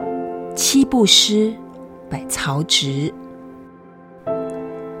七步诗，百曹植。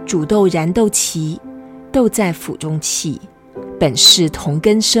煮豆燃豆萁，豆在釜中泣。本是同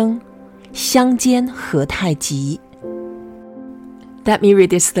根生，相煎何太急。Let me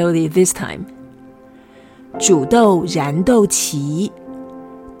read it slowly this time. 煮豆燃豆萁，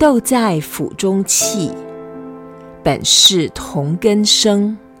豆在釜中泣。本是同根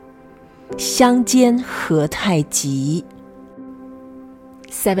生，相煎何太急。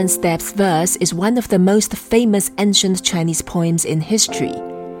Seven Steps verse is one of the most famous ancient Chinese poems in history.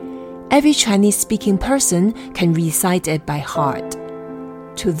 Every Chinese-speaking person can recite it by heart.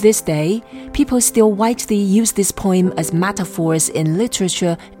 To this day, people still widely use this poem as metaphors in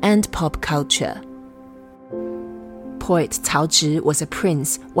literature and pop culture. Poet Cao Zhi was a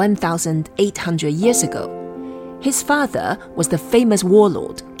prince 1,800 years ago. His father was the famous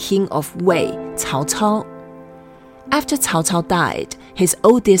warlord, king of Wei, Cao Cao. After Cao Cao died, his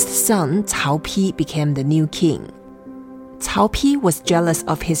oldest son Cao Pi became the new king. Cao Pi was jealous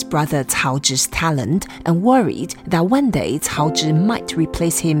of his brother Cao Zhi's talent and worried that one day Cao Zhi might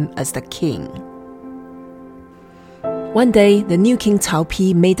replace him as the king. One day, the new king Cao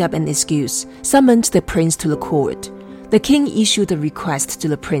Pi made up an excuse, summoned the prince to the court. The king issued a request to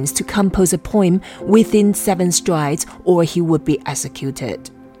the prince to compose a poem within 7 strides or he would be executed.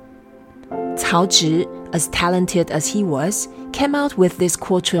 Cao Zhi, as talented as he was, came out with this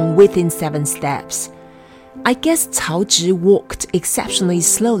quatrain within 7 steps. I guess Cao Zhi walked exceptionally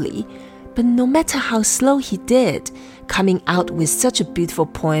slowly, but no matter how slow he did, coming out with such a beautiful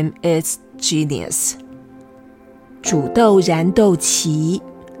poem is genius. 煮豆燃豆萁,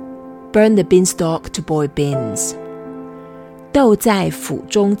 burn the beanstalk to boil beans. 豆在釜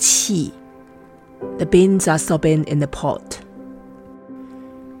中泣, the beans are sobbing in the pot.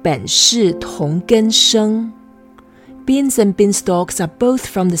 本是同根生, beans and beanstalks are both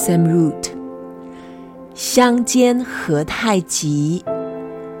from the same root. 相煎何太急,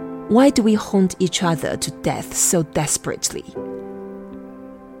 why do we haunt each other to death so desperately?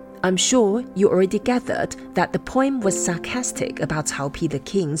 I'm sure you already gathered that the poem was sarcastic about Cao Pi the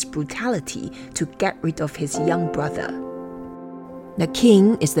king's brutality to get rid of his young brother. The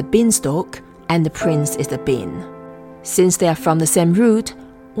king is the beanstalk and the prince is the bean. Since they are from the same root,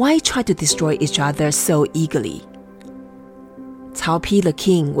 why try to destroy each other so eagerly? Cao Pi the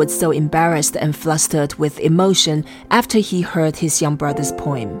king was so embarrassed and flustered with emotion after he heard his young brother's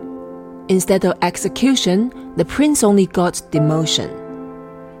poem. Instead of execution, the prince only got demotion.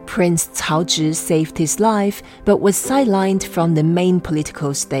 Prince Cao Zhi saved his life but was sidelined from the main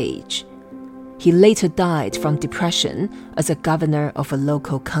political stage. He later died from depression as a governor of a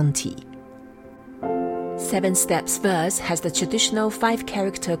local county. Seven Steps verse has the traditional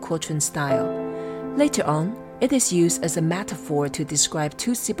 5-character quatrain style. Later on, it is used as a metaphor to describe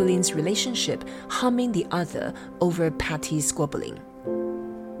 2 siblings' relationship harming the other over petty squabbling.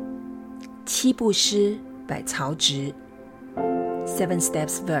 七步诗，百曹植。Seven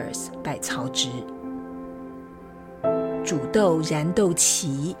Steps verse by Cao Zhi. 煮豆燃豆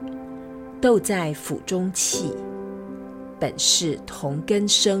萁，豆在釜中泣。本是同根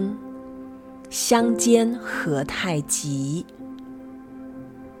生，相煎何太急。